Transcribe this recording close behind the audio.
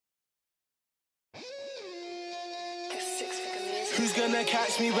Who's gonna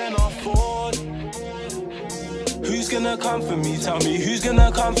catch me when I fall? Who's gonna comfort me? Tell me who's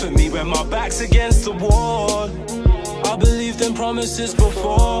gonna comfort me when my back's against the wall? I believed in promises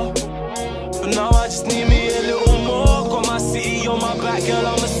before, but now I just need me a little more. Got my city on my back, girl,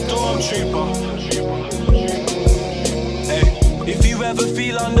 I'm a stormtrooper. Hey, if you ever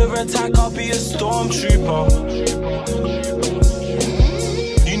feel under attack, I'll be a stormtrooper.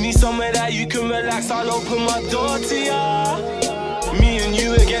 You need somewhere that you can relax, I'll open my door to ya. Me and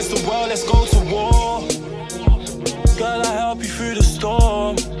you against the world, let's go to war. Girl, I'll help you through the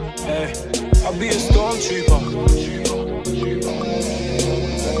storm. Hey, I'll be a stormtrooper.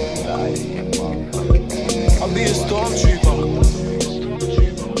 I'll be a stormtrooper.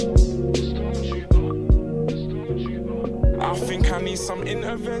 I think I need some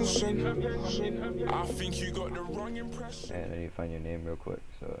intervention. I think you got the wrong impression. And I need to find your name real quick.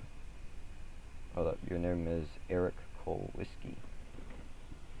 So, hold up. Your name is Eric Cole Whiskey.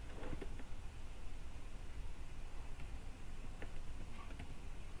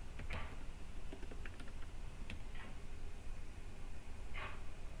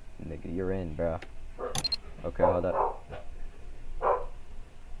 Nigga, you're in, bro. Okay, hold up.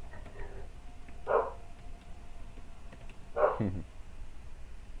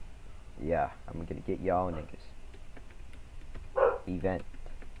 Yeah, I'm gonna get y'all niggas. Event.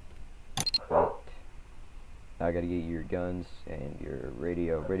 Right. Now I gotta get your guns and your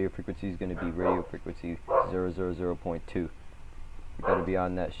radio. Radio frequency is gonna be radio frequency 000.2. You gotta be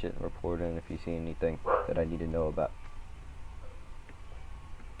on that shit and report in if you see anything that I need to know about.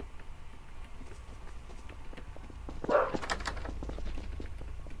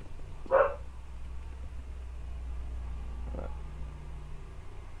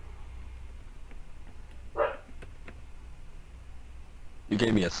 You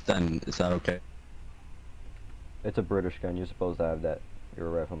gave me a stun, is that okay? It's a British gun, you're supposed to have that. You're a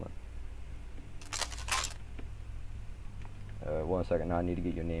rifleman. 1 second, now I need to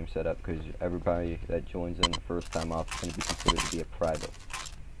get your name set up because everybody that joins in the first time off is going to be considered to be a private.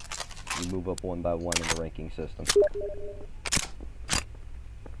 You move up one by one in the ranking system.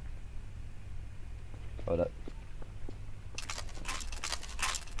 Hold up.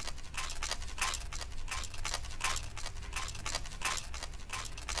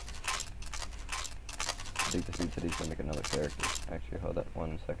 I think this dude said he's gonna make another character. Actually, hold up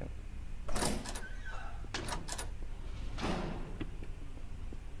 1 second.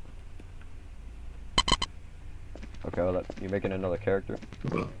 Okay, hold up. You making another character?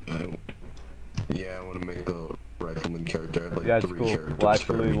 Yeah, I want to make a rifleman character. I have like yeah, it's 3 cool. characters. Well,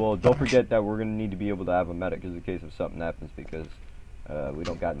 actually, don't forget that we're gonna need to be able to have a medic just in case if something happens because we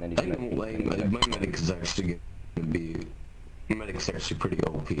don't got any. I don't like my medic is actually gonna be. My medic's actually pretty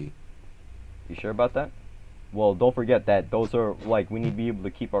OP. You sure about that? Well, don't forget that those are like we need to be able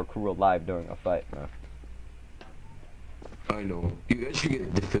to keep our crew alive during a fight, man. I know. You guys should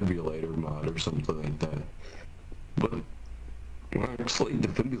get defibrillator mod or something like that. But well, actually,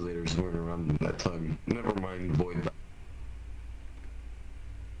 defibrillators weren't around at that time. Never mind void.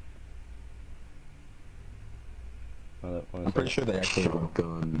 I'm pretty sure they actually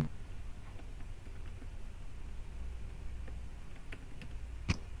shotgun.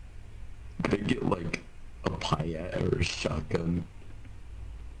 Could I get like a Piat or a shotgun?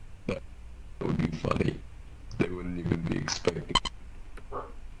 That would be funny. They wouldn't even be expecting.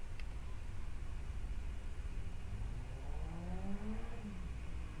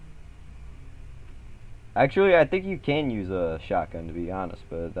 Actually, I think you can use a shotgun to be honest,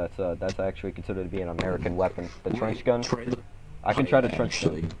 but that's actually considered to be an American weapon. The trench gun. I can try the trench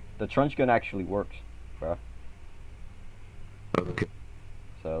gun. The trench gun actually works, bro. Okay.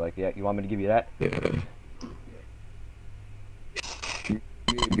 So like, yeah, you want me to give you that? Yeah.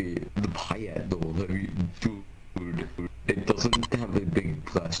 Maybe the Piat though. Dude, it doesn't have a big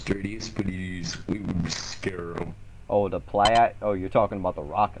blast radius, but we would scare them. Oh, the Piat? Oh, you're talking about the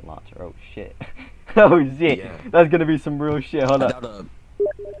rocket launcher. Oh shit. Oh shit. Yeah. That's gonna be some real shit. Hold up.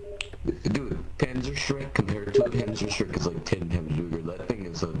 Dude, Panzer Shrek compared to a Panzer Shrek is like 10 times bigger. That thing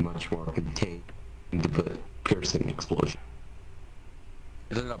is a much more contained to put piercing explosion.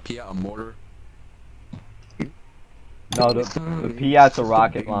 Isn't it a Piat a mortar? No, the Piat's a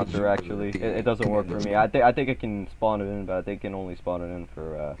rocket launcher actually. It doesn't work for me. I think it can spawn it in, but I think it can only spawn it in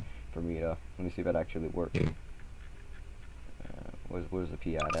for me though. Let me see if it actually works. Where's the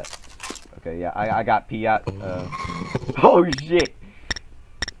Piat at? Okay, yeah, I got Piat. Oh shit!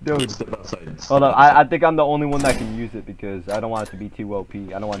 Dude, hold on. I think I'm the only one that can use it because I don't want it to be too OP.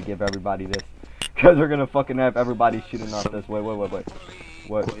 I don't want to give everybody this because we're gonna fucking have everybody shooting off this. Wait.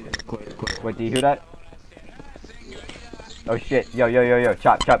 Wait, do you hear that? Oh shit. Yo.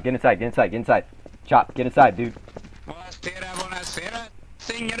 Chop, get inside, get inside. Chop, get inside, dude. Buonasera,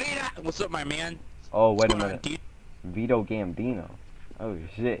 señorita. What's up, my man? Oh, wait a minute. Vito Gambino. Oh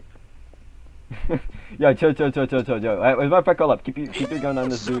shit. Yo, chill. As my friend, call up. Keep your gun on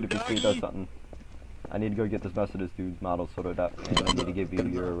this dude if he does something. I need to go get this mess of this dude's model sorted out, and I need to give you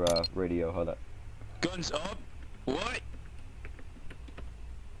your radio. Hold up. Guns up. What?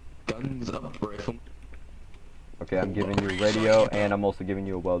 Guns up, rifle. Okay, I'm giving you radio, and I'm also giving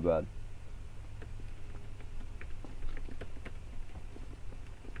you a weld rod.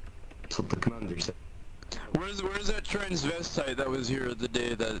 That's what the commander said. Where's that transvestite that was here the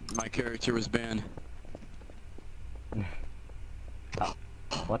day that my character was banned?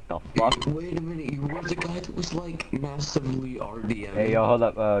 What the fuck? Wait a minute, you were the guy that was like massively RDM. Hey, yo, hold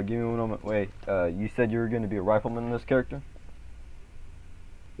up. Give me one moment. Wait, you said you were going to be a rifleman in this character?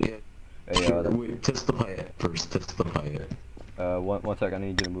 Yeah. Hey, sure, wait, test the pilot first, test the pilot. One sec, I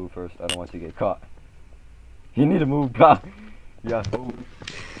need you to move first. I don't want you to get caught. You need to move, pal. Yeah. Oh,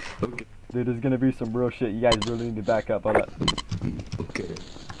 okay. Dude, there's gonna be some real shit. You guys really need to back up. Hold up. Okay.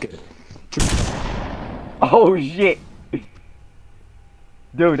 Oh shit!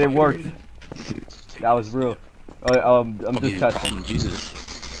 Dude, it worked. That was real. I'm just testing.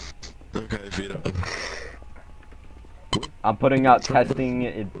 Jesus. Okay, Vito. I'm putting out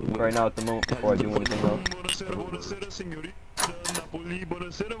testing right now at the moment before I do anything else.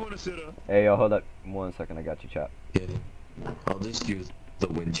 Hey, yo, hold up. 1 second, I got you, chap. Yeah. I'll just use the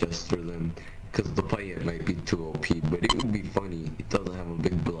Winchester then, because the pilot might be too OP, but it would be funny. It doesn't have a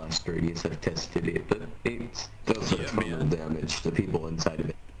big blast radius. I've tested it, but it does a ton of damage to people inside of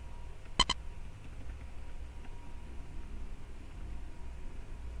it.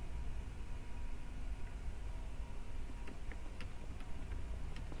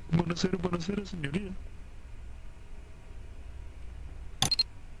 Buonasera, signorina.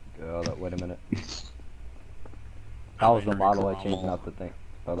 Okay, hold up, wait a minute. That was the model I changed, not the thing.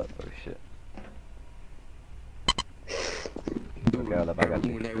 Hold up, oh shit. Okay, hold up, I got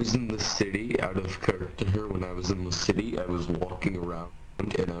you. When I was in the city, out of character, when I was in the city, I was walking around,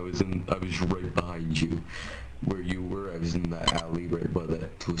 and I was right behind you. Where you were, I was in that alley right by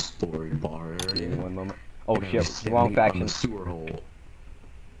that two-story bar area. Give me 1 moment. Oh and shit, wrong faction. On the sewer hole.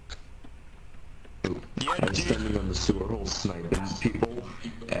 I was standing on the sewer hole sniping people,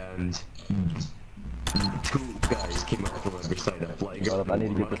 and 2 guys came out from the other side of like. Hold up, I need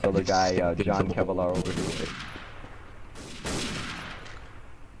to get this other guy, John Kevlar, over here.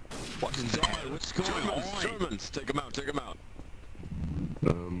 What's going on? Germans, take him out.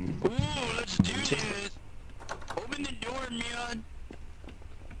 Ooh, let's do this. Open the door, man.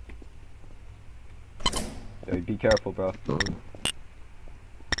 Yo, be careful, bro.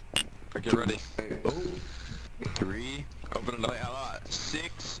 Get ready. Oh. 3. Open it a lot.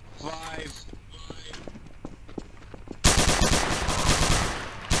 6, 5.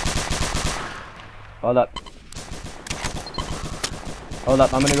 Hold up.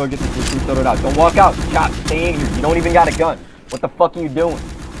 I'm gonna go get this recruit sorted out. Don't walk out. Chop, stay in here. You don't even got a gun. What the fuck are you doing?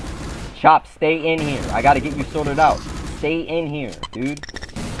 Chop, stay in here. I gotta get you sorted out. Stay in here, dude.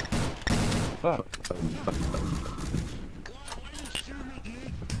 Fuck.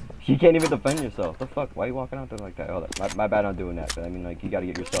 You can't even defend yourself. The fuck? Why are you walking out there like that? Hold up. My bad on doing that, but I mean, like, you gotta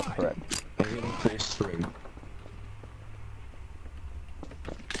get yourself correct. I got a full string.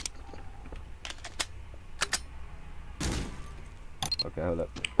 Okay, hold up.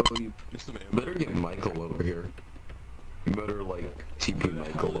 Oh, you better get Michael over here. You better, like, TP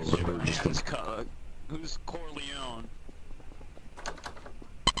Michael over here. Who's Corleone?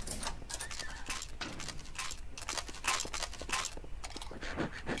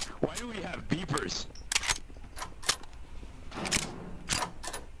 Why do we have beepers?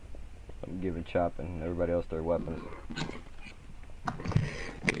 I'm giving Chop and everybody else their weapons.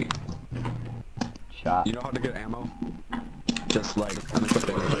 Chop. You know how to get ammo? Just like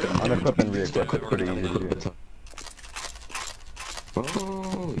unequip and re-equip. It's pretty easy to do.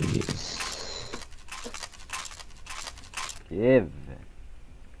 Oh, yes. Give.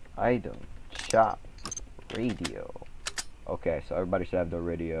 Item. Chop. Radio. Okay, so everybody should have their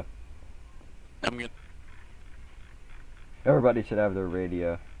radio. I'm good. Everybody should have their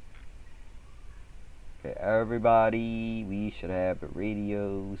radio. Okay, everybody, we should have the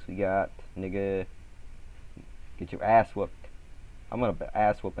radios. We got, nigga, get your ass whooped. I'm gonna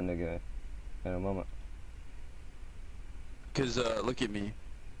ass whoop a nigga in a moment. Cause look at me.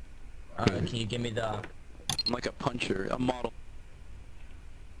 Can you give me the? I'm like a puncher, a model.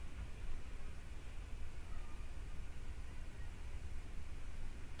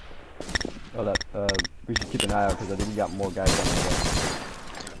 Hold up. We should keep an eye out because I think we got more guys on the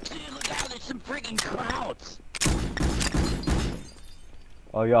way. Dude, look out, there's some freaking crowds.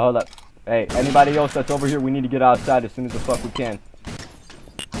 Oh, yo, hold up. Hey, anybody else that's over here, we need to get outside as soon as the fuck we can.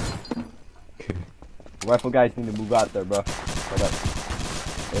 Rifle guys need to move out there, bro. Hold up.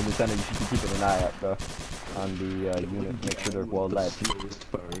 Hey, Lieutenant, you should be keeping an eye out, bro. On the unit, make sure they're well led.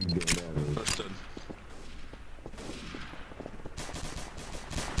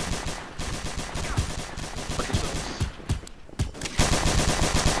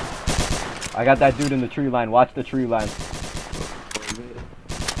 I got that dude in the tree line. Watch the tree line.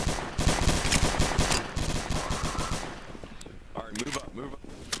 Alright, move up, move up.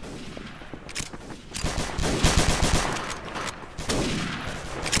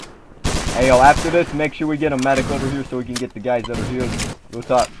 Hey, yo, after this, make sure we get a medic over here so we can get the guys that are here. We'll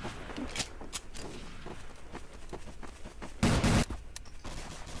talk.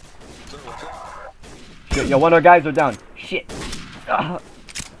 Shit, yo, one of our guys are down. Shit. Ugh.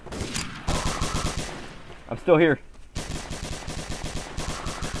 I'm still here.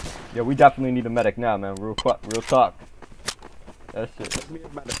 Yeah, we definitely need a medic now, man. Real talk. That's it. Make me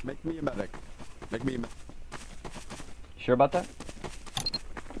a medic, make me a medic. Make me a medic. Sure about that?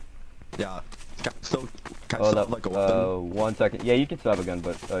 Yeah. Can I Hold still up. have like a weapon? 1 second. Yeah, you can still have a gun,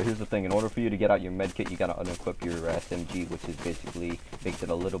 but here's the thing. In order for you to get out your med kit, you gotta unequip your SMG, which is basically makes it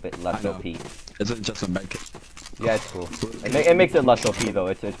a little bit less OP. Is it just a med kit? Yeah, it's cool. It makes it less OP though.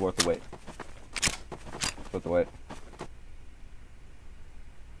 It's worth the wait. It's worth the wait.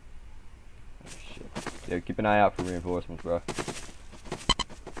 Oh, shit. Yeah, keep an eye out for reinforcements, bro.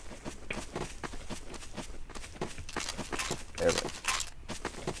 There we go.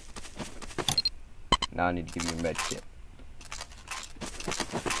 Now I need to give you a med kit.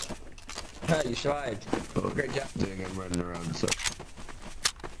 You survived. Great job. Dang, I'm running around, so.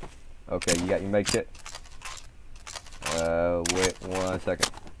 Okay, you got your med kit? Wait 1 second.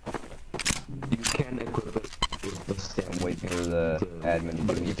 You can equip it with the stand. I'm waiting for the admin to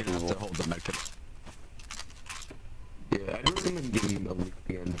But give me you can have to approval. hold the med kit. Yeah, I'd recommend getting a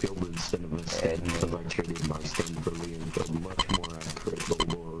Leon field instead of a stand because I traded my stand for Leon field. Much more accurate, but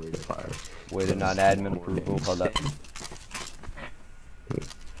lower rate of fire. Waiting on admin approval. Hold up.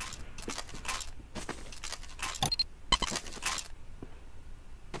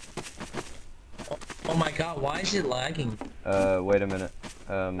 Oh my god, why is it lagging? Wait a minute.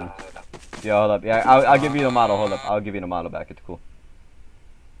 Yeah, hold up. Yeah, I'll give you the model. Hold up. I'll give you the model back. It's cool.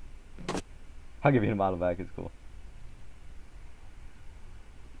 I'll give you the model back. It's cool.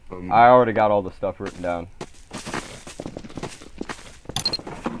 I already got all the stuff written down.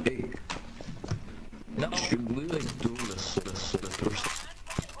 Hey, No. should we like do this person?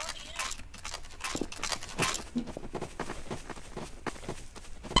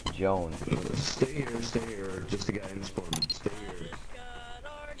 Jones. Stay here. Just the guy in the spawn. Stay here.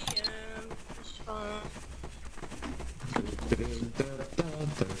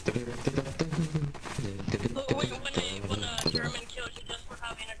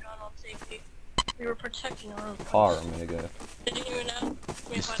 We were protecting our own Car, I'm gonna go. They didn't even ask me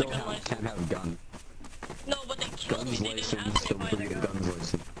You if I still had a gun license. can't have a gun. No, but they killed me. Guns They didn't license, ask me don't if I had a bring a gun. guns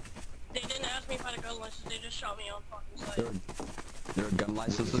license. They didn't ask me if I had a gun license. They just shot me on fucking There sight. are gun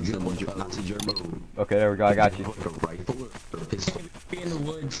licenses and legit Nazi Germany. Okay, there we go. I got you. Like a rifle or a pistol? Be in the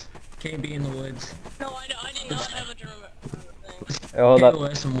woods. Can't be in the woods. No, I did not have a German thing. Hey, hold up.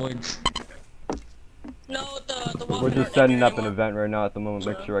 KOS some woods. No, the one. We're just setting up an event right now at the moment.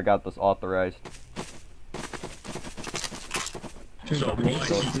 Make sure I got this authorized. So,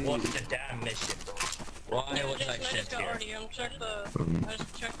 What's the damn mission? why was I I sent just got here? RDM. I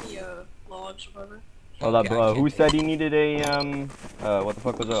just checked the logs or whatever. Hold up. Okay, I Who can't said he needed a what the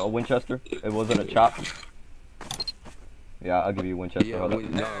fuck was it? A Winchester? It wasn't a chop. Yeah, I'll give you a Winchester. Yeah, Hold up.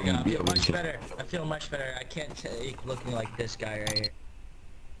 wait, There we go. I feel much Winchester. better. I feel much better. I can't take looking like this guy right here.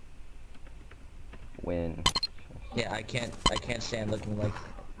 Win. Yeah, I can't stand looking like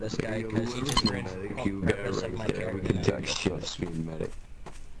this guy because he just ran You on got it purpose of right my there. We character. can take shifts, me and medic.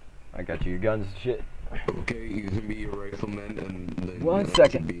 I got you your guns and shit. Okay, you can be a rifleman and then 1 you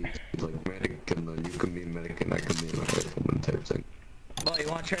second. can be like medic and then you can be a medic and I can be a rifleman type thing. Oh, you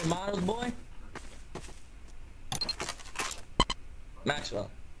want to trade models, boy? Maxwell.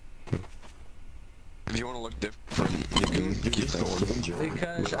 If you want to look different, you can keep the order.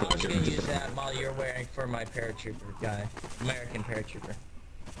 Because I was gonna use that model you're wearing for my paratrooper guy. American paratrooper.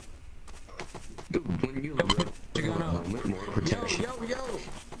 Dude, when you Yo, put your gun out. helmet, more protection. Yo!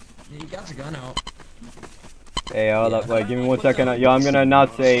 You got the gun out. Hey, hold up. Wait, give me 1 second. Yo, I'm gonna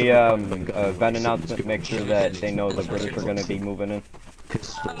announce a event announcement. Make sure that they know the British are gonna be moving in.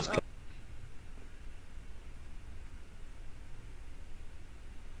 Pistols.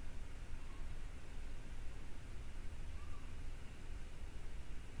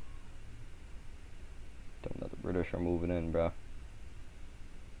 moving in, bro.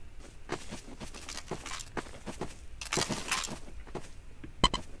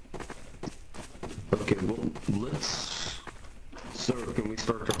 Okay, well, let's... Sir, can we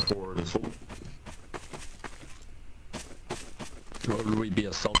start our forward assault? Or would we be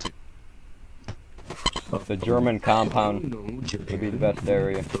assaulted? The German compound No, would be the best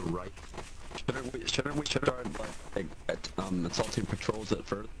area. The right. Shouldn't we start like assaulting patrols at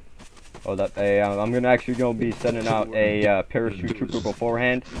first? Oh, that I'm gonna be sending out a parachute trooper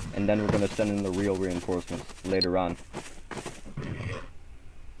beforehand, and then we're gonna send in the real reinforcements later on.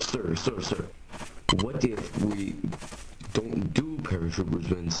 Sir. What if we don't do paratroopers,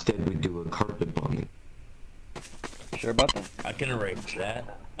 but instead we do a carpet bombing? Sure about that? I can arrange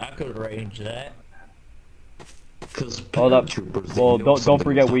that. I could arrange that. Hold up. Well, don't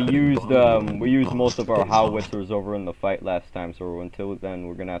forget we used most of our howitzers over in the fight last time, so until then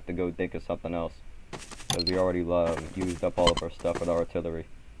we're gonna have to go think of something else, because we already used up all of our stuff with artillery.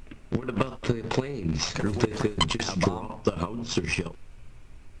 What about the planes? They could just drop the howitzer shell.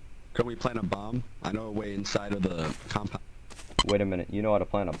 Could we plant a bomb? I know a way inside of the compound. Wait a minute, you know how to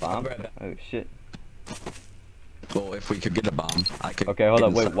plant a bomb? Oh shit. Well, if we could get a bomb, I could. Okay, hold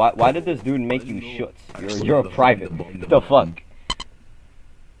up, wait, why did this dude make you schutz? You're a private. What the fuck?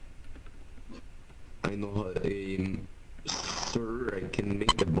 I know how to aim. Sir, I can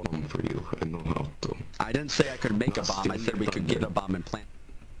make a bomb for you. I know how to. I didn't say I could make a bomb, I said we could get a bomb and plant.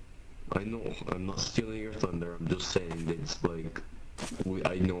 I know, I'm not stealing your thunder, I'm just saying that it's like,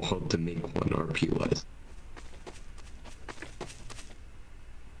 I know how to make one RP-wise.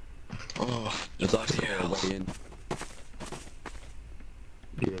 Oh, there's actually a way in.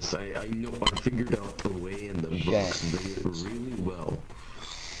 Yes, I know, I figured out the way and the books really well.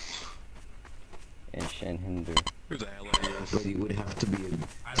 And Shen Hindu. Who the hell is? But it would have to be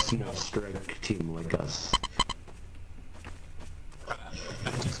a small strike team like us.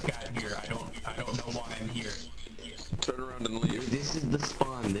 I just got here. I don't know why I'm here. Turn around and leave. This is the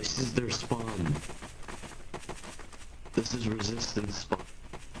spawn, this is their spawn. This is resistance spawn.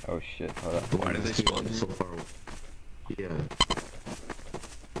 Oh shit, hold up. Why did they spawn so far? Yeah.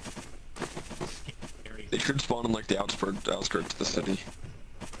 They should spawn in like the outskirts of the city.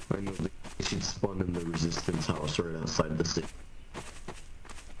 I know they should spawn in the resistance house right outside the city.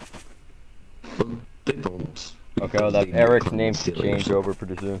 But they don't. Okay, hold up. Eric's name should change over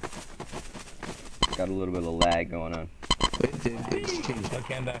pretty soon. Got a little bit of lag going on. It did, it's changed.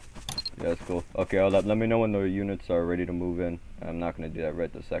 Okay, I'm back. Yeah, that's cool. Okay, hold up. Let me know when the units are ready to move in. I'm not gonna do that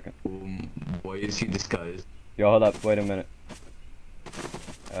right this second. Why is he disguised? Yo, hold up. Wait a minute.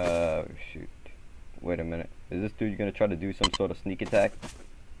 Shoot. Wait a minute. Is this dude gonna try to do some sort of sneak attack?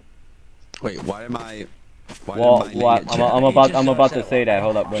 Wait, why am I? Well, I'm about to say that.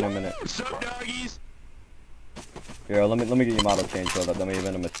 Hold up. Wait a minute. What's up, doggies? Here, let me get your model changed. Hold up. That may have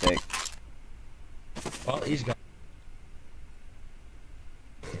been a mistake. Well, he's gone.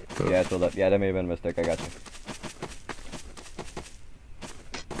 Yeah, hold up. Yeah, that may have been a mistake. I got you.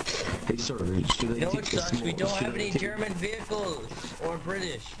 Hey, sir, should I You know what take a sucks? small... We don't should have I any take- German vehicles or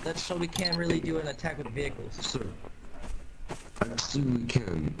British. That's so we can't really do an attack with vehicles. Sir, actually we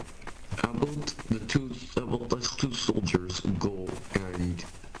can. How about us two soldiers go and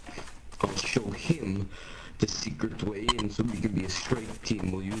I'll show him the secret way in so we can be a strike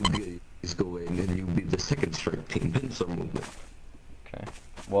team while you guys go in and you be the second strike team. Then some movement. Okay.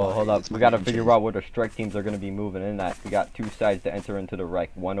 Well, hold up. We gotta figure out where the strike teams are gonna be moving in at. We got two sides to enter into the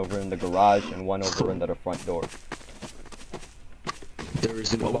Reich. One over in the garage and one over into the front door. There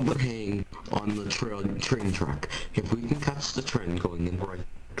is an overhang on the train track. If we can catch the train going in the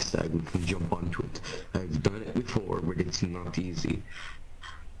Reichstag, we can jump onto it. I've done it before, but it's not easy.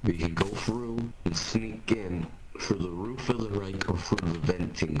 We can go through and sneak in through the roof of the Reich or through the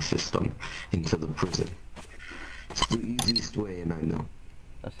venting system into the prison. It's the easiest way, and I know.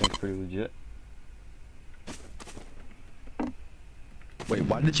 That seems pretty legit. Wait,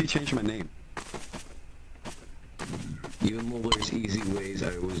 why did you change my name? Even though there's easy ways,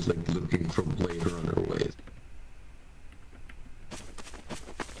 I was like looking for Blade Runner ways.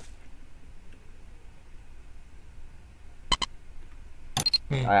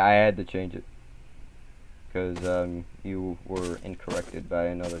 I had to change it. Because you were incorrected by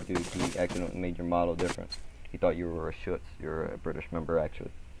another dude. He accidentally made your model different. He thought you were a schutz. You're a British member,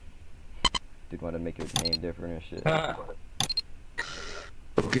 actually. Did want to make your name different and shit.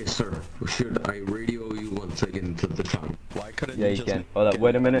 Okay, sir. Should I radio you once I get into the town? Why couldn't Yeah, you you just can. Hold up,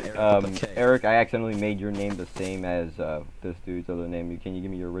 wait a minute. Eric with a K? Eric, I accidentally made your name the same as this dude's other name. Can you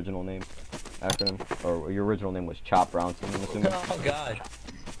give me your original name? Acronym? Or your original name was Chop Brownson, I'm assuming? Oh god.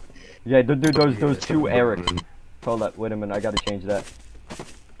 Yeah, dude, those two Erics. Hold up, wait a minute, I gotta change that.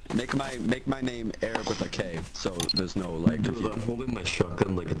 Make my name Eric with a K, so there's no like. Dude, I'm holding my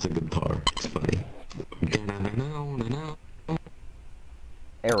shotgun like it's a guitar. It's funny.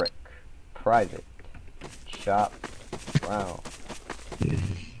 Eric. Private. Shop. Wow.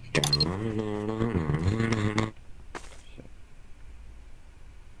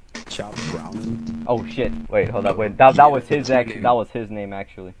 Chop Brown. Oh shit. Wait, hold up, wait. That was his that was his name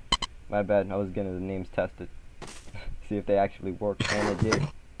actually. My bad, I was getting the names tested. See if they actually worked, and it did.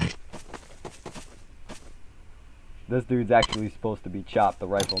 This dude's actually supposed to be Chop, the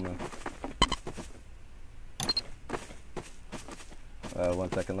rifleman.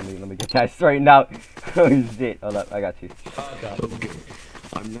 1 second, let me get that straightened out. Oh shit, hold up, I got you. Okay,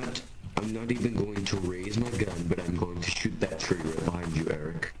 I'm not even going to raise my gun, but I'm going to shoot that tree right behind you,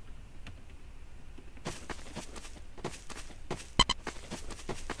 Eric.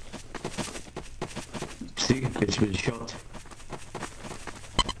 See, it's been shot.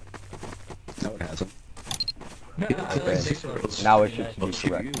 No, it hasn't. Okay. Now it should be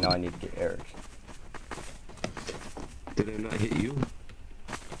correct. Now I need to get Eric's. Did I not hit you?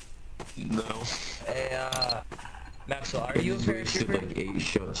 No. Hey, Maxwell, are you a paratrooper? Like 8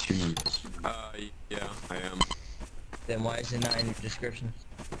 shots you. Yeah, I am. Then why is it not in your description?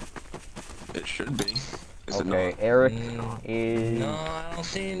 It should be. Is it Okay, not? Eric is... No, I don't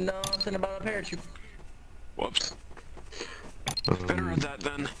see nothing about a paratrooper. Whoops. Better at that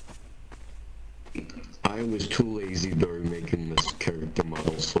then. I was too lazy during making this character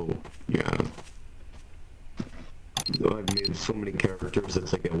model, so yeah. I've made so many characters,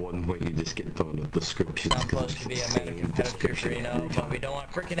 it's like at one point you just get done with descriptions. I'm supposed to be a American paratrooper, you know, but we don't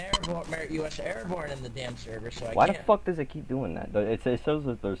want freaking U.S. Airborne in the damn server, so I Why can't. the fuck does it keep doing that? It shows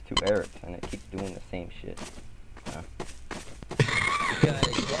that there's 2 Erics, and it keeps doing the same shit. Because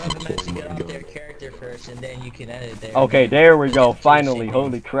one of them has to get off their character first, and then you can edit there. Okay, there we go, finally,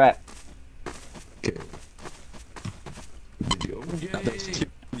 holy crap. Okay. Did you? There's 2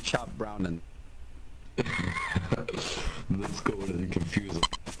 Chop Brown and. Let's go and confuse them.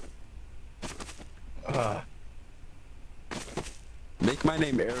 Make my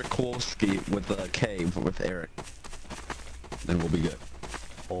name Eric Kowalski with a K with Eric. Then we'll be good.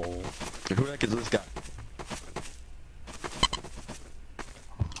 Oh. Who the heck is this guy?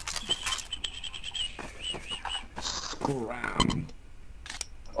 Scram.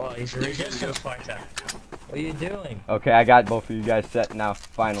 Oh, he's a resistance fighter. What are you doing? Okay, I got both of you guys set now,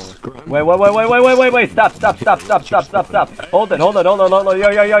 finally. Scram. Wait, stop. Hold it,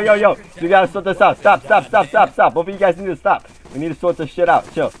 yo. You gotta sort this out. Stop. Both of you guys need to stop. We need to sort this shit out.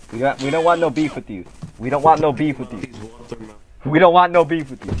 Chill. We don't want no beef with you. We don't want no beef with you.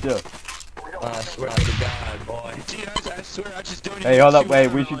 Chill. I swear to God, boy. I swear I just don't Hey, hold up, wait,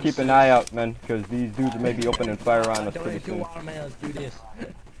 we should keep an eye out, man, because these dudes may be opening fire on us Don't pretty even do soon. watermelons, do this.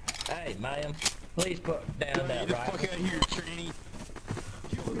 Hey, ma'am, please put down that Get the rifle. fuck out of here, Trini.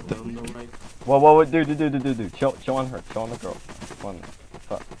 Put down the right. Whoa, dude. Chill on her, chill on the girl. Come on,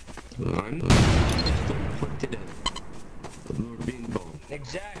 fuck. I'm just inflicted it. We're being bold.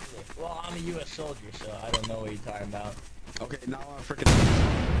 Exactly. Well, I'm a U.S. soldier, so I don't know what you're talking about. Okay, now I'm freaking.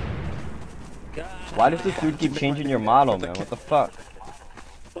 God. Why does this dude keep changing your model, man? What the fuck?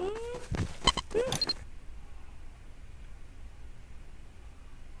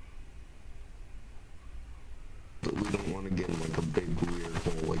 But we don't want to get in like a big weird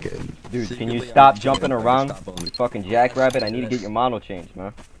hole again. Dude, can you Secretly, stop I'm jumping trying to around? stop on You me. fucking jackrabbit, I need to get your model changed,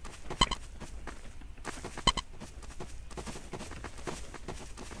 man.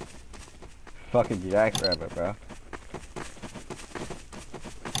 Fucking jackrabbit, bro.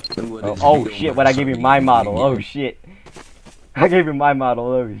 Oh shit, what I gave you my model, oh shit. I gave you my model,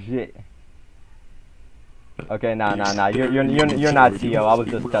 oh shit. Okay, nah, you're not CO, I was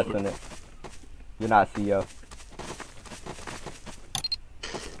just testing it. You're not CO.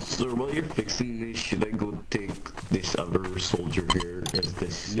 Sir, while you're fixing this, should I go take this other soldier here as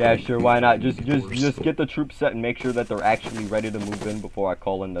this? Yeah, sure, why not? Just get the troops set and make sure that they're actually ready to move in before I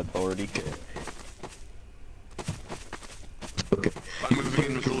call in the authority. Okay. I'm moving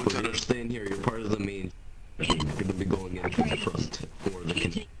in with the You're lieutenant. staying here, you're part of the main. You're gonna be going in from the front. Or the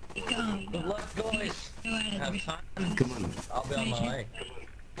Good luck, boys. Have fun. Come on. I'll be on my way.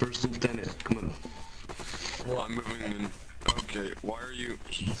 First lieutenant, come on. Well, I'm moving in. Okay, why are you...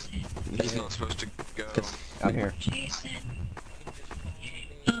 He's not supposed to go. I'm here. Jason.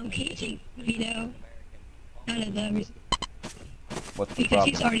 Can you take Vito out of the... What's the Because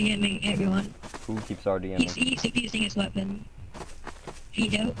he's problem? already hitting everyone. Who keeps RDMing? He's abusing his weapon.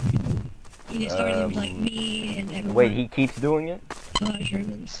 Vito. He just started with like me and everyone. Wait, he keeps doing it? A lot of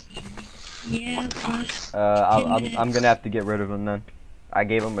Germans. Yeah, plus. I'm gonna have to get rid of him then. I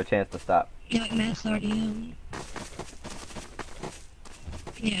gave him a chance to stop. Yeah, like Matt's already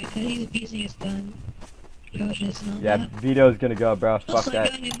yeah, cause he's abusing his gun. Yeah, Vito's gonna go, bro. Fuck also, that. I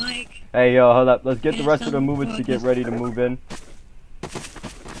got a new mic. Hey, yo, hold up. Let's get the Yeah, rest of the movements to get ready to move in.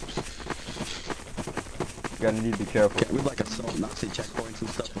 You're gonna need to be careful. Okay, we'd like assault Nazi checkpoints and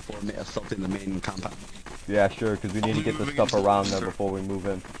stuff before assaulting the main compound. Yeah, sure, because we need to get the stuff around there before we move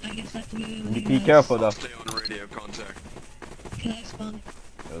in. I guess that's moving. Be careful, though. Stay on radio contact. Can I spawn?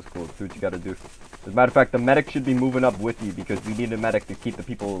 That was cool. Do what you gotta do. As a matter of fact, the medic should be moving up with you because we need a medic to keep the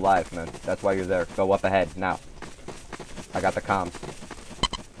people alive, man. That's why you're there. Go up ahead, now. I got the comms.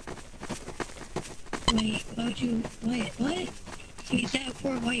 Wait, why would you... What? So you said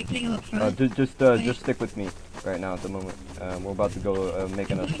before, why are you putting him up front? Just stick with me right now at the moment. We're about to go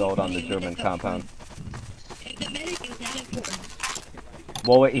make an assault on the German compound. If the medic is that important.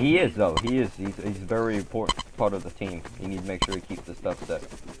 Well, he is though. He is. He's a very important part of the team. You need to make sure he keeps the stuff set.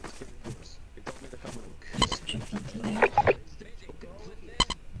 Just jump onto there.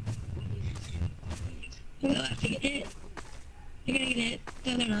 We'll have to get hit. You're gonna get hit.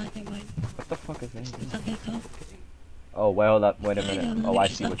 No, they're not. Never mind. What the fuck is that? It's not that tough. Oh, wait, hold up. Wait a minute. don't know, Oh, I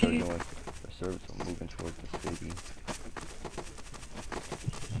they're see what just they're up doing. The servers are moving towards the city.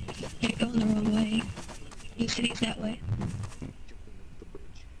 They're going the wrong way. The city's that way.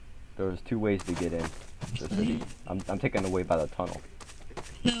 There's two ways to get in the city. I'm taking the way by the tunnel.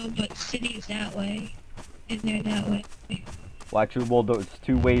 No, but city's that way. And they're that way. Well, actually, well, there's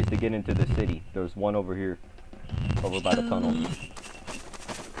two ways to get into the city. There's one over here, over by the tunnel.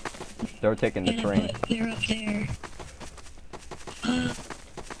 They're taking the train. They're up there.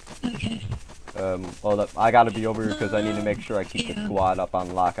 Okay. Hold up. I gotta be over here because I need to make sure I keep the squad up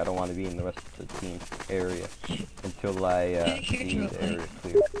on lock. I don't want to be in the rest of the team area until I see the area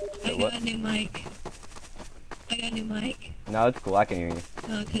clear. I got a new mic. No, it's cool. I can hear you.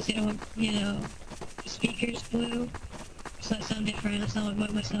 Because they don't want, you know, speakers blue. So I sound different. I sound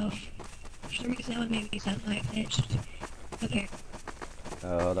like myself. For some reason, that would make me sound high pitched. Okay.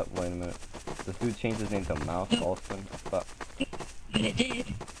 Hold up. Wait a minute. This dude changed his name to Mouse Alston. Fuck. But it did.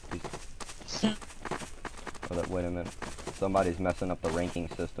 So. Hold up. Wait a minute. Somebody's messing up the ranking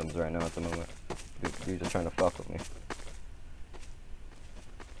systems right now at the moment. Dudes are trying to fuck with me.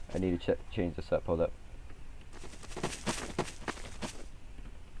 I need to change this up. Hold up.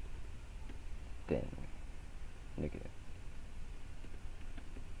 Then. Look at it.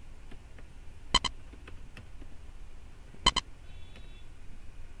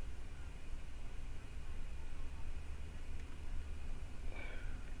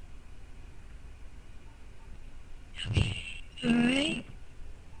 Alright.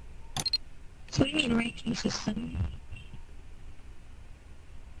 So what do you mean ranking system?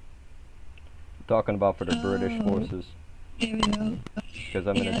 Talking about for the British forces. There we go. Because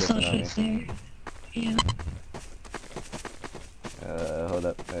I'm in a different army. There. Yeah. Hold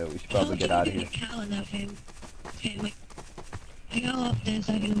up. We should probably get out of here. Family. I got off this,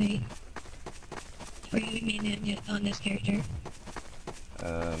 I'm gonna be. Or you mean on this character?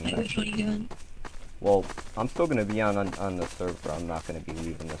 Like, which one are you doing? Well, I'm still gonna be on the server. I'm not gonna be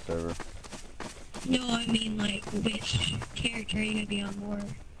leaving the server. No, I mean like which character are you gonna be on more?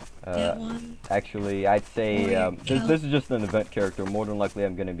 That one? Actually, I'd say this is just an event character. More than likely,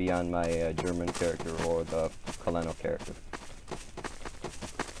 I'm gonna be on my German character or the Corleone character.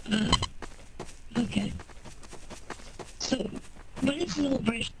 Okay. So, what is the little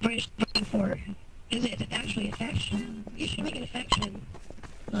British for? Is it actually a faction? You should make it a faction.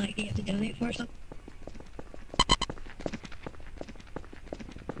 Like, you have to donate for or something?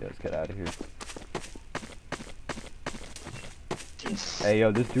 Yeah, let's get out of here. Hey,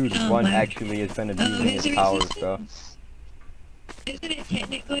 yo, this dude Run actually has been abusing his powers, bro. Isn't it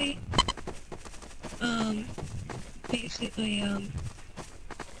technically, basically,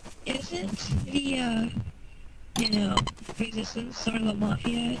 isn't the, you know, resistance sort of a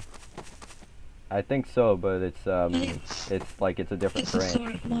mafia? I think so, but it's like it's a different It's branch. a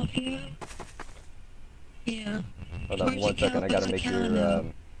sort of mafia. Yeah. Hold on 1 second, I gotta make your,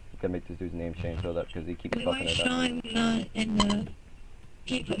 gotta make this dude's name change. Hold up, because he keeps fucking it up. Sean not in the...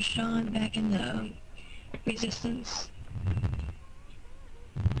 Can you put Sean back in the resistance?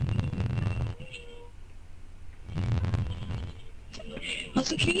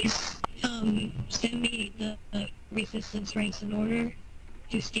 Also, can you send me the resistance ranks in order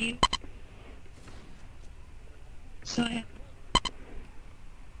to Steam? So I have...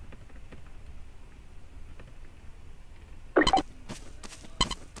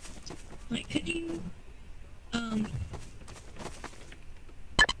 Like, could you,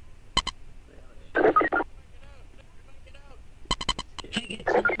 I get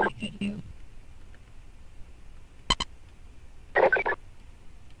something I could do.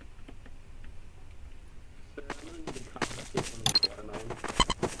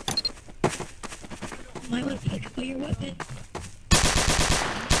 Might want to pick up your weapon.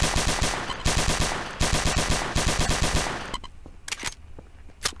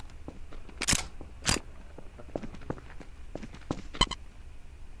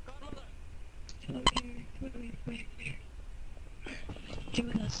 Come over here. Come over here. Give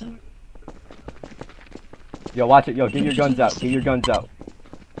me that sword. Yo, watch it. Yo, get your guns out. Get your guns out.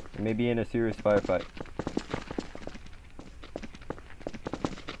 You may be in a serious firefight.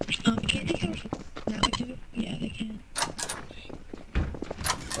 Can't they come from that way too? Yeah, they can.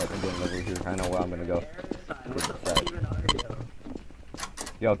 Right, I'm going over here. I know where I'm gonna go.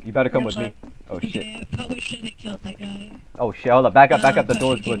 Yo, you better come with me. Oh shit. Okay, I probably shouldn't have killed that guy. Oh shit, hold up. Back up, back up. The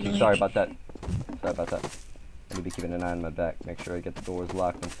door's glitching. Sorry about that. Sorry about that. I need to be keeping an eye on my back. Make sure I get the doors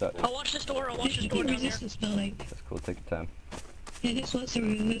locked and stuff. I'll watch this door. I'll watch this door down there. Resistance building. That's cool. Take your time. Yeah, this was the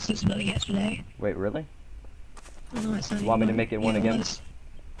resistance building yesterday. Wait, really? No, it's not. You want me to make it one again?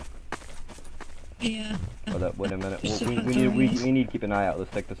 Yeah. Hold up. Wait a minute. We need to keep an eye out. Let's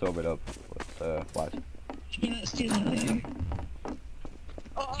take this over though. Let's watch. Yeah, let's do that later.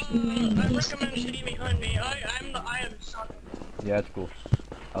 I recommend sitting behind me. I am shotgun. Yeah, that's cool.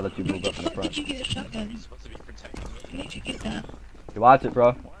 I'll let you move up in the front. Did you get a shotgun? Supposed to be protecting me. Where did you get that? You watch it,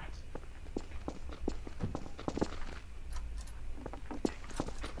 bro.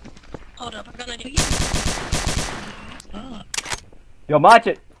 Hold up, I'm gonna do. Oh, Yo, watch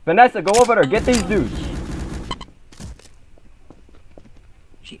it. Vanessa, go over there. Get these dudes.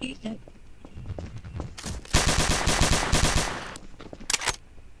 she ate that.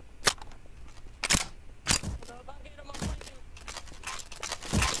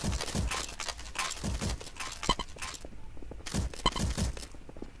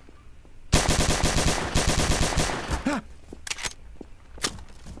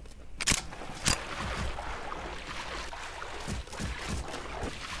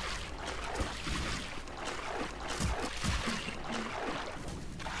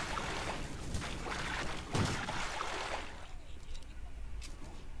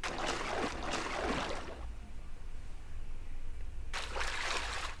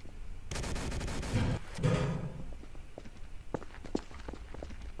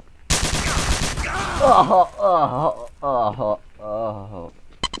 Oh.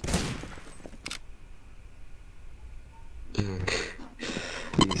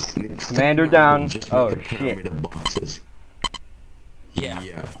 Commander down. Oh shit.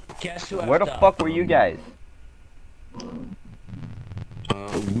 Yeah. Guess who? Where the fuck were you guys?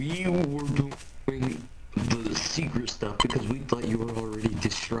 We were doing the secret stuff because we thought you were already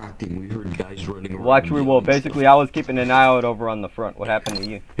distracting. We heard guys running around. Watch we will. Basically, I was keeping an eye out over on the front. What happened to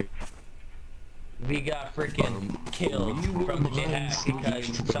you? We got freaking killed from the jihad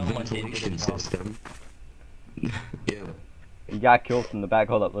because someone didn't get it system. Yeah. You got killed from the back.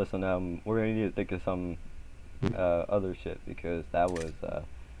 Hold up, listen. We're gonna need to think of some other shit because that was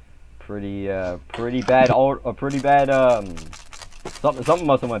pretty bad. Something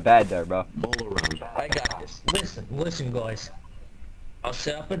must have went bad there, bro. All around. I got this. Listen, guys. I'll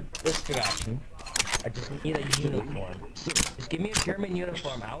set up a distraction. I just need a uniform. Just give me a German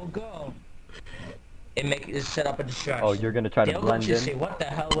uniform. I will go and set up a distraction. Oh, you're gonna try to They'll blend just in? say, what the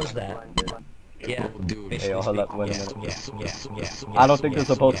hell was that? Yeah. Oh, dude. Hey, hold up, wait a minute. Yeah. I don't think they're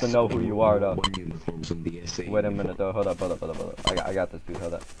supposed to know who you are, though. One uniforms in the SA. Wait a minute, though. Hold up. I got this, dude.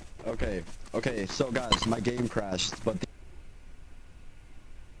 Hold up. Okay, so guys, my game crashed, but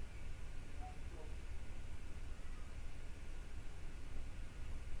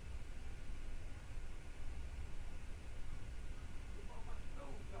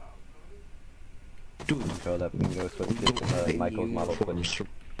Dude, Hold up. We can go switch to Michael's model footage.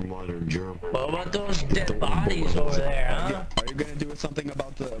 modern German. What about those dead bodies over there, huh? are you gonna do something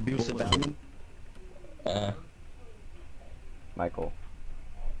about the abusive admin? Michael.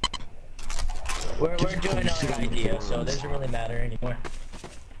 We're doing our idea, so it doesn't really matter anymore.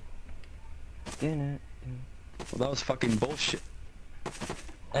 Well, that was fucking bullshit.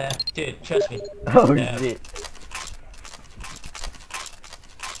 Dude, trust me. Oh Yeah. shit.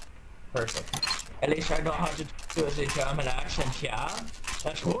 Perfect. At least I know how to do the German accent, yeah?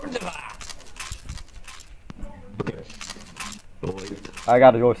 That's wunderbar! Okay. Oh, wait. I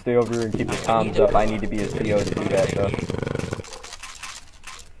gotta go stay over here and keep the comms up. I need to be a CO to do that, though.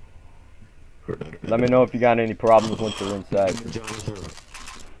 Let me know if you got any problems once you're inside.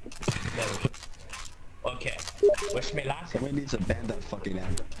 Okay. Wish me luck. Somebody needs to ban that fucking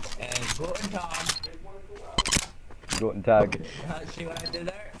app. And guten Tag. Guten Tag. See what I did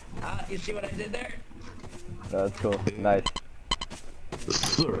there? You see what I did there? That's cool. Nice.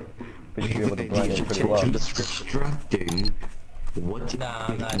 Sir, But you should be able to blend in pretty well. Distracting. What Nah,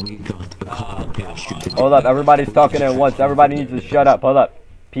 I'm not. we got a call parachute to Hold up, everybody's talking at once. Everybody needs to shut up. Hold up.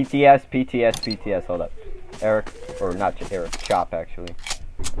 PTS. Hold up. Eric, or not Eric, Chop actually.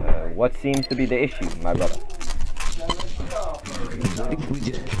 What seems to be the issue, my brother? What if we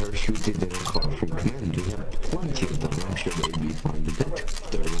just parachuted in a car from command? We have plenty of them. I'm sure they'd be fine with it.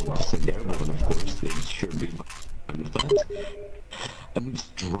 They're 1% airborne, of course. They'd sure be fine with that. And we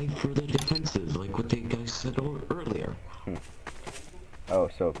just drive for their defenses, like what they guys said earlier. Oh,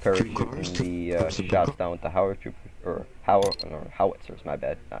 so parachuting the shots down with the howitzers, my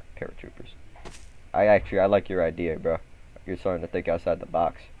bad, not paratroopers. I like your idea, bro. You're starting to think outside the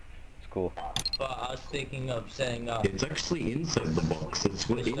box. It's cool. But I was thinking of setting up. It's actually inside the box. It's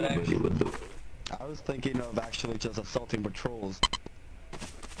what anybody would do. I was thinking of actually just assaulting patrols,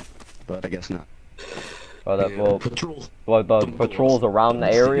 but I guess not. Well, that, Yeah, well, patrols. well, the patrols around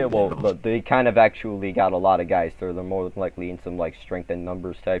the area, well, they kind of actually got a lot of guys there. They're more likely in some, like, strength and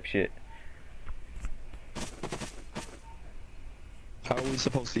numbers type shit. How are we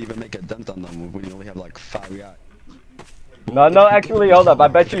supposed to even make a dent on them if we only have like 5 guys? No, actually, hold up. I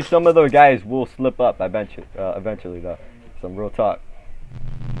bet you some of those guys will slip up. I bet you, eventually, though. Some real talk.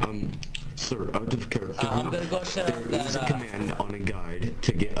 Sir, out of character, I'm gonna go set up there is a command on a guide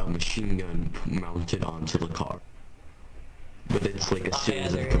to get a machine gun mounted onto the car. But it's like a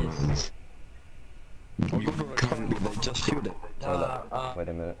series of commands. We'll go to a car and they just shoot it. Hold up. Wait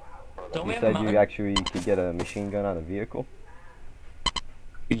a minute. Don't we You have a said you mountain? actually could get a machine gun on a vehicle?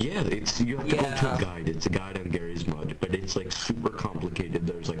 Yeah, you have to go to a guide. It's a guide on Garry's mod, but it's like super complicated.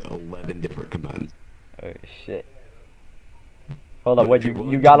 There's like 11 different commands. Oh shit. Hold up, wait,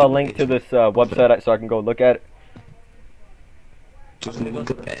 you got a link to this website so I can go look at it? Just look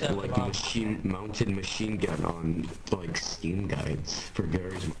at like mounted machine gun on like Steam guides for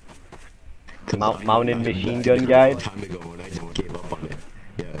Garry's mod. Mounted machine gun guide? A time ago and I just gave up on it.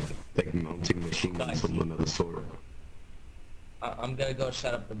 Yeah, like mounting machine guns, something of the sort. I'm gonna go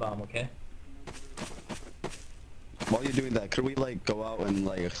set up the bomb, okay? While you're doing that, could we like go out and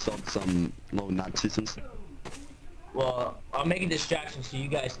like assault some little Nazis and stuff? Well, I'll make a distraction so you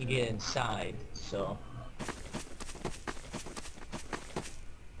guys can get inside, so...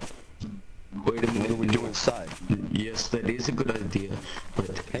 Wait a minute, What do we do inside? Yes, that is a good idea, but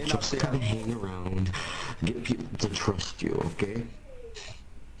just kind of hang around, get people to trust you, okay?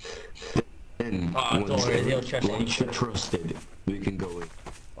 Then, once you're trusted, we can go in.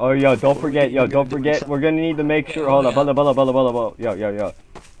 Oh, yo, don't forget, we're gonna need to make sure, hold up, yo,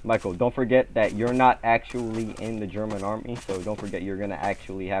 Michael, don't forget that you're not actually in the German army, so don't forget you're gonna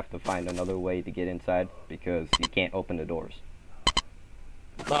actually have to find another way to get inside, because you can't open the doors.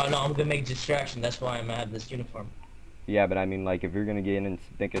 Oh, no, I'm gonna make a distraction, that's why I'm gonna have this uniform. Yeah, but I mean, like, if you're gonna get in and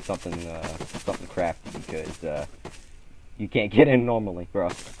think of something, something crafty, because, you can't get in normally, bro.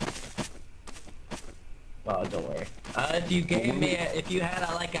 Oh, don't worry. If you gave me, if you had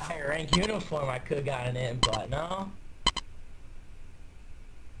like a higher rank uniform, I could've gotten in, but no.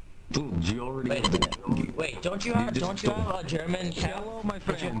 Dude, you already Wait a minute. Wait, don't you have a German cap? Hello, my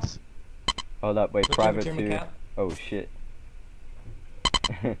friends. Hold up, wait, Don't you have a private German 2. cap? Oh, shit.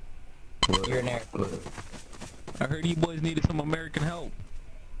 You're an Eric. I heard you boys needed some American help.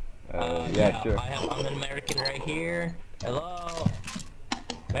 Yeah, sure. I'm an American right here. Hello?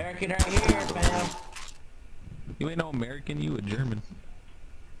 American right here, fam. You ain't no American, you a German.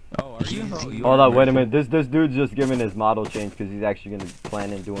 Oh, are you? Oh, you Hold up, wait a minute. This dude's just giving his model change because he's actually gonna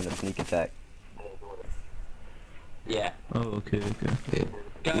plan on doing a sneak attack. Yeah. Oh, okay.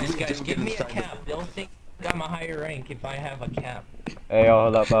 Guys, give me a cap. Don't think I'm a higher rank if I have a cap. Hey,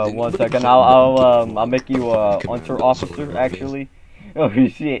 hold up, 1 second. I'll make you under officer actually. Oh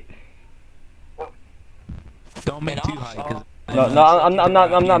shit. Don't make too high, cause No, I'm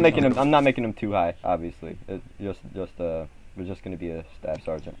not making him too high. Obviously, it's we're just gonna be a staff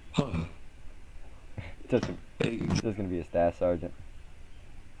sergeant. just gonna be a staff sergeant.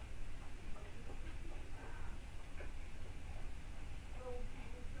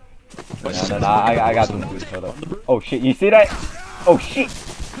 No, I got some food. Hold up. Oh shit, you see that? Oh shit!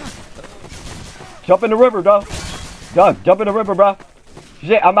 Jump in the river, bro. Doug, jump in the river, bro.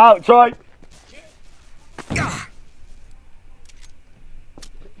 Shit, I'm out, Troy.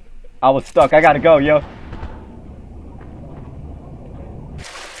 I was stuck. I gotta go, yo.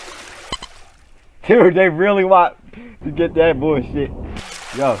 Dude, they really want to get that bullshit.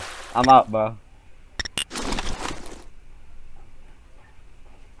 Yo, I'm out, bro.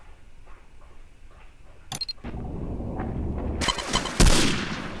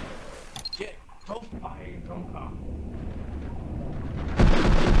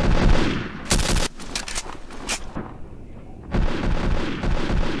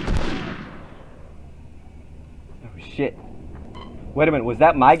 Wait a minute, was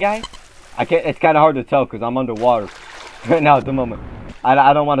that my guy? I can't. It's kind of hard to tell because I'm underwater right now at the moment.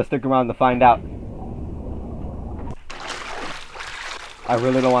 I don't want to stick around to find out. I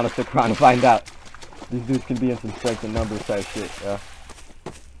really don't want to stick around to find out. These dudes can be in some strength and numbers type shit, yeah.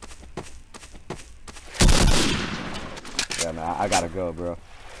 Yeah, man, I gotta go, bro.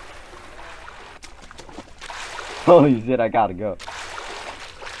 Holy shit, I gotta go.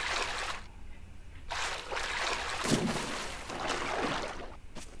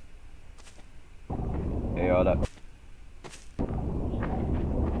 Hey, hold up. This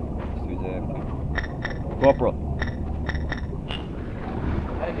dude's AFK. Corporal.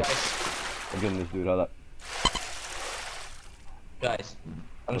 Hey guys. I'm getting this dude, hold up. Guys,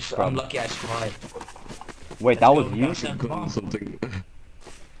 I'm lucky I survived. Wait, that was you? Something.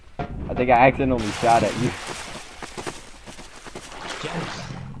 I think I accidentally shot at you. Gents,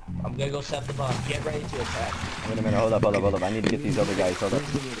 I'm gonna go set the bomb. Get ready to attack. Wait a minute, hold up, hold up, hold up. I need to get these other guys, hold up.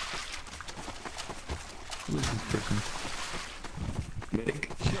 Who is this person?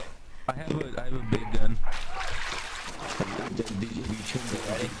 Medic. I have a big gun. Get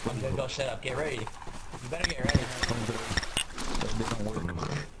ready? I'm gonna go set up. Get ready. You better get ready. They don't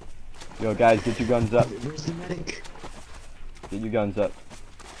work. Yo, guys, get your guns up. Where's the medic? Get your guns up.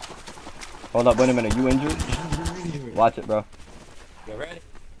 Hold up, wait a minute. You injured? Watch it, bro. Get ready.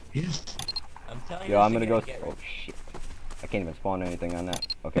 Yes. I'm telling you. Yo, I'm gonna go. Get Oh ready. shit! I can't even spawn anything on that.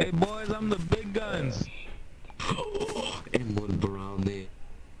 Okay. Hey boys, I'm the big guns. And one brown there.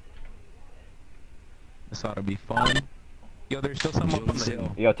 This ought to be fun. Yo, there's still some up on the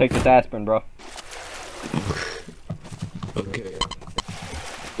hill. Yo, take this aspirin, bro. Okay.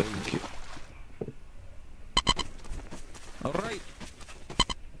 Thank you. Alright.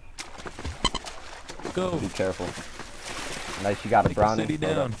 Go. Be careful. Nice, you got a Take the brownie. city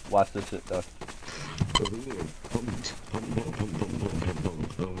Hold down. up. Watch this shit though.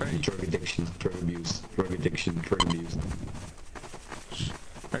 Drug addiction, drug abuse, drug addiction, drug abuse.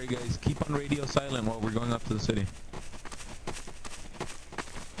 Alright guys, keep on radio silent while we're going up to the city.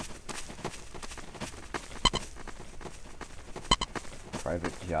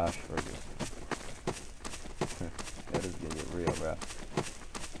 Private Josh Ferguson. That is gonna get real, bro.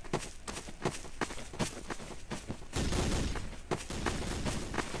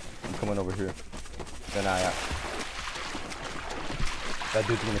 I'm coming over here. Keep an eye out. That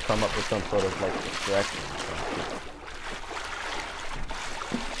dude's gonna come up with some sort of like distraction.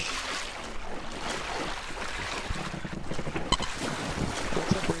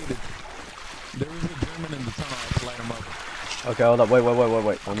 What's separated? There was a German in the tunnel. I have to light him up. Okay, hold up. Wait.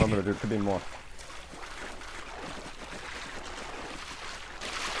 Remember, there could be more.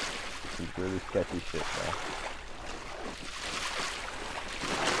 This is really sketchy shit, bro.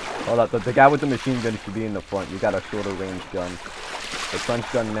 Hold up. The guy with the machine gun should be in the front. You got a shorter range gun. The French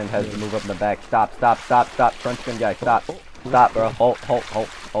gunman has to move up in the back. Stop. French gun guy, stop. Stop, bro. Halt.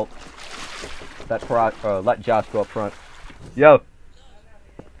 Let Josh go up front. Yo,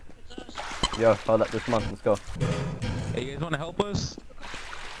 hold up. This month, let's go. Hey, you guys want to help us?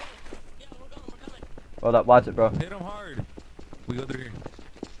 Hold up, watch it, bro. Hit him hard. We go through here.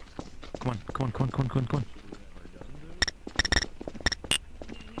 Come on.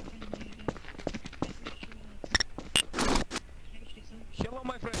 Shalom,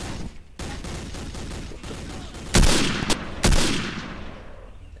 my friend.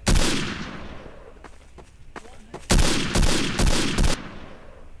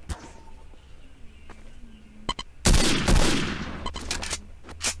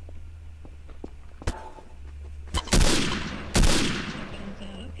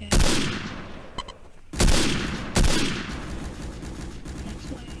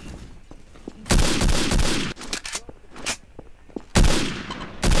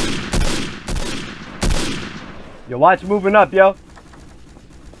 Yo, watch moving up, yo.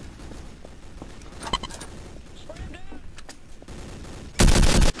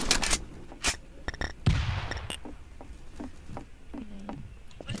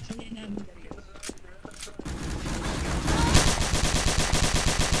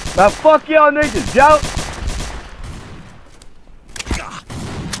 Now fuck y'all niggas, yo.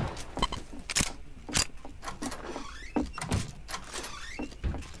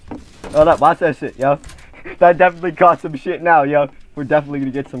 Hold up, watch that shit, yo. That definitely caught some shit now, yo. We're definitely gonna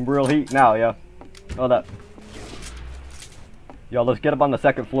get some real heat now, yo. Hold up. Yo, let's get up on the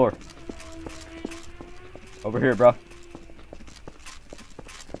second floor. Over here, bro.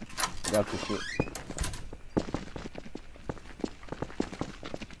 Got this shit.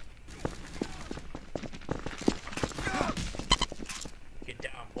 Get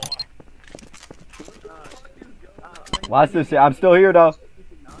down, boy. Watch this shit. I'm still here though.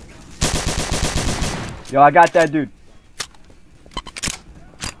 Yo, I got that dude.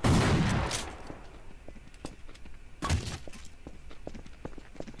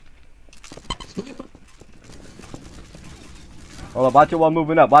 Hold up, watch it while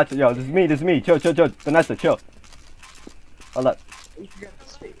moving up. Watch it, yo. This is me. Chill. Vanessa, chill. Hold up.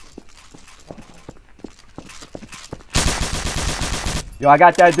 Yo, I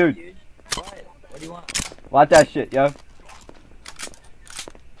got that dude. What? What do you want? Watch that shit, yo.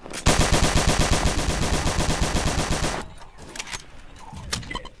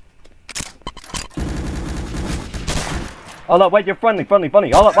 Hold up, wait, you're friendly. Hold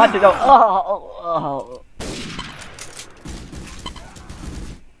up, watch it, yo. Oh.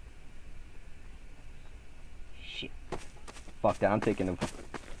 Shit. Fuck that, I'm taking him.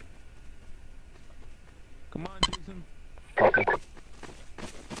 Come on, Jason. Okay.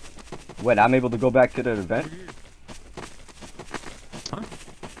 Wait, I'm able to go back to the event? Huh?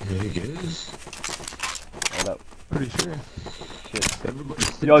 I guess. Hold up. Pretty sure.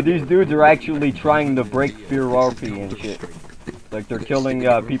 Shit. Yo, these dudes are actually trying to break fear RP and shit. Like, they're killing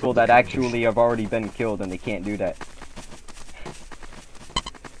people that actually have already been killed, and they can't do that.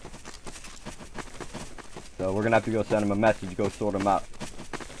 So we're gonna have to go send them a message, go sort them out.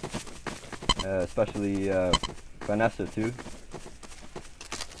 Especially Vanessa too.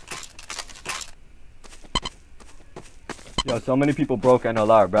 Yo, so many people broke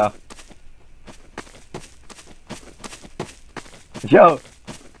NLR, bro. Yo!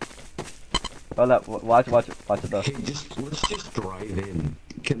 Hold up, watch it though. Hey, let's just drive in.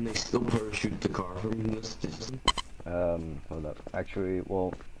 Can they still parachute the car from this distance? Hold up. Actually,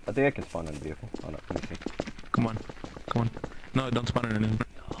 well, I think I can spawn in the vehicle. Hold up, let me see. Come on. No, don't spawn in anything.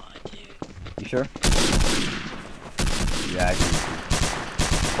 You sure? Yeah, I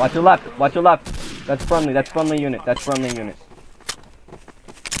can. Watch your left. That's friendly unit.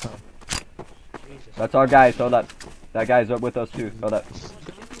 That's our guys, hold up. That guy's up with us too, hold up.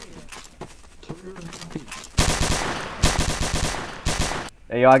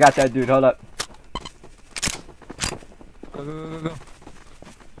 Hey yo, I got that dude, hold up. Go.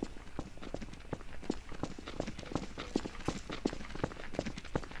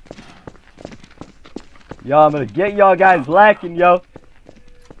 Yo, I'm gonna get y'all guys lacking, yo.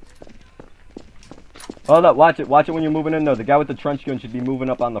 Hold up, watch it when you're moving in though. The guy with the trench gun should be moving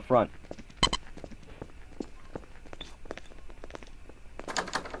up on the front.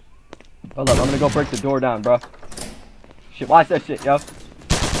 Hold up, I'm gonna go break the door down, bro. Shit, watch that shit, yo.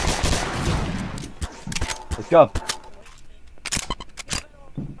 Let's go.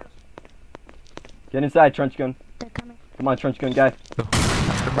 Get inside, trench gun. Come on, trench gun guy.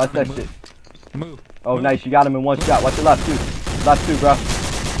 Watch that shit. Move. Oh, nice, you got him in one shot. Watch your left too. Left too, bro.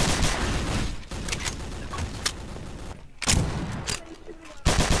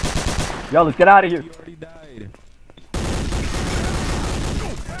 Yo, let's get out of here. You already died.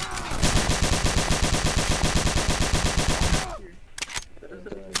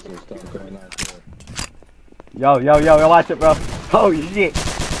 Yo, watch it, bro. Oh, shit.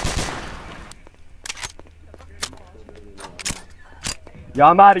 Yo,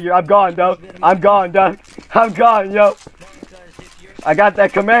 I'm out of here. I'm gone, though. I'm gone, yo. I got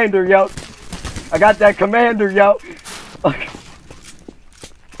that commander, yo.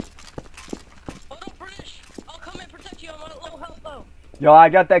 Yo, I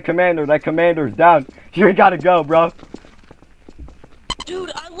got that commander. That commander's down. You gotta go, bro.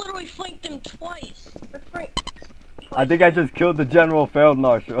 Dude, I literally flanked him twice. I think I just killed the General Field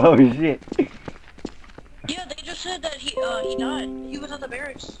Marshal. Oh, shit. Yeah, they just said that he died. He was at the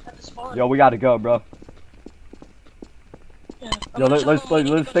barracks at the spawn. Yo, we gotta go, bro. Yeah, Yo,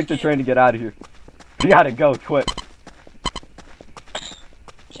 let's take the train to get out of here. We gotta go, quick.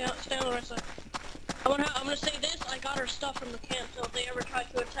 Stay on the right side. I'm gonna say this, I got our stuff from the camp, so if they ever try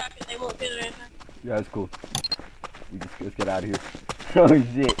to attack it, they won't get it anything. Yeah, that's cool. Let's get out of here. Oh,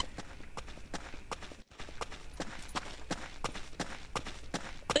 shit.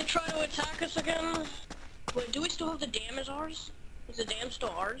 They try to attack us again. Wait, do we still have the dam as ours? Is the dam still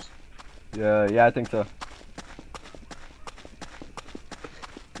ours? Yeah, I think so.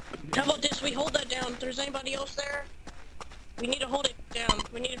 How about this? We hold that down. If there's anybody else there, we need to hold it down.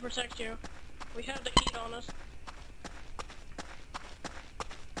 We need to protect you. We have the heat on us.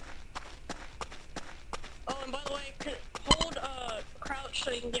 Oh, and by the way, hold crouch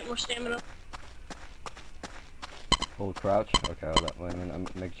so you can get more stamina. Hold crouch? Okay, hold up. Wait a minute. I'm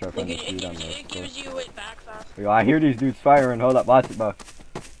making sure I find this dude on the It gives you it back fast. Yo, I hear these dudes firing. Hold up. Watch it, bro.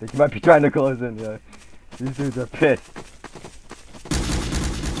 They might be trying to close in, yeah. These dudes are pissed.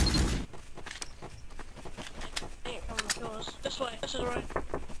 They ain't coming.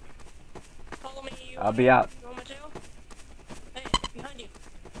 follow me? I'll be out. You want my tail? Hey, behind you.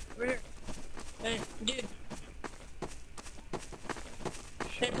 Over here. Hey, dude.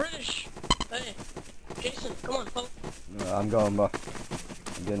 Hey, British. Hey, Jason, come on, follow. No, I'm going, bro.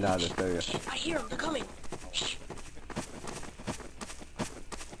 I'm getting out of this area. I hear them. They're coming. Shh.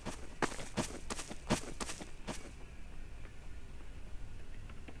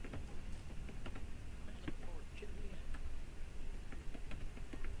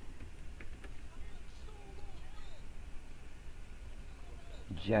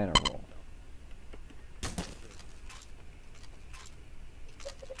 General.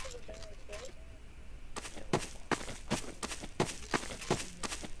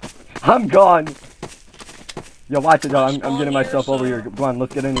 I'm gone. Yo, watch it, though. I'm getting myself over here. Come on,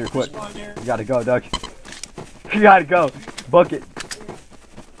 let's get in here quick. You gotta go, Doug. You gotta go. Book it.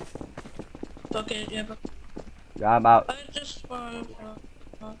 Book it, yeah, but Yeah, I'm out. I just spawned.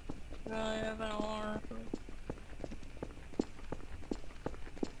 I have an alarm.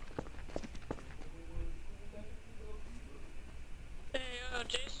 Hey,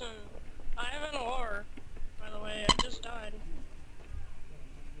 Jason. I have an OR, by the way. I just died.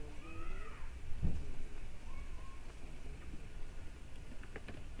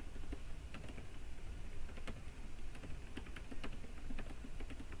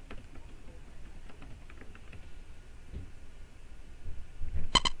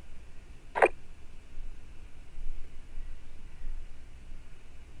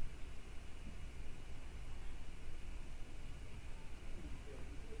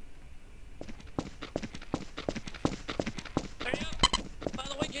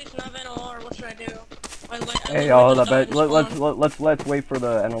 What should I do? Hey, hold up. Let's wait for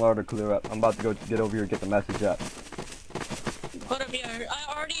the NLR to clear up. I'm about to go get over here and get the message up. Hold up, yeah.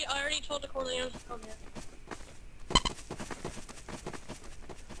 I already told the Corleones to come here.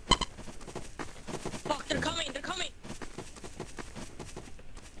 Fuck, they're coming.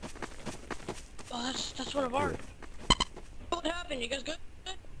 Oh, that's one of ours. What happened? You guys good?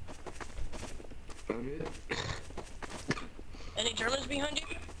 I'm good. Any Germans behind you?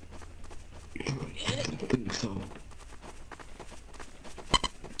 I think so.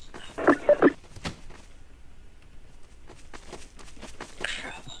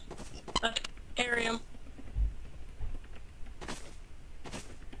 Crap. Carry him.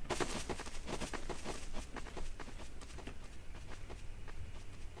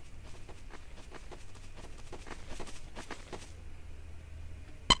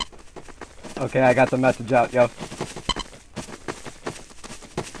 Okay, I got the message out, yo.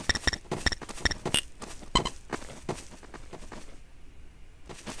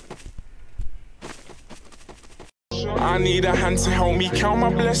 I need a hand to help me count my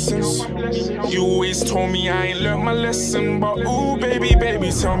blessings. You always told me I ain't learned my lesson, but ooh,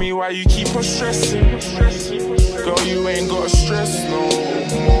 baby, tell me why you keep on stressing. Girl, you ain't gotta stress no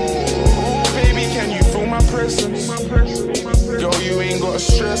more. Ooh, baby, can you feel my presence? Girl, you ain't gotta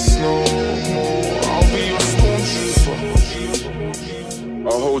stress no more. I'll be your stormtrooper.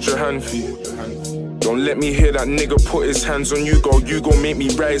 I'll hold your hand for you. Don't let me hear that nigga put his hands on you, girl. You gon' make me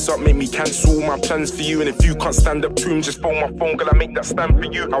rise up, make me cancel all my plans for you. And if you can't stand up to him, just phone my phone, girl, I make that stand for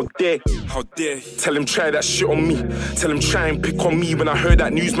you. How dare tell him try that shit on me. Tell him try and pick on me. When I heard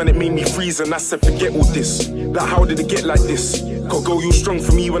that news, man, it made me freeze. And I said, forget all this. Like, how did it get like this? God, girl, you was strong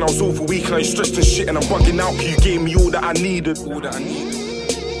for me when I was over weak. And I was stressed and shit, and I'm bugging out, cause you gave me all that I needed.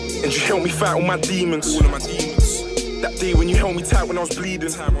 And you helped me fight all my demons. That day when you held me tight when I was bleeding.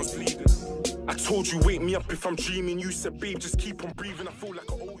 I told you, wake me up if I'm dreaming. You said, babe, just keep on breathing. I feel like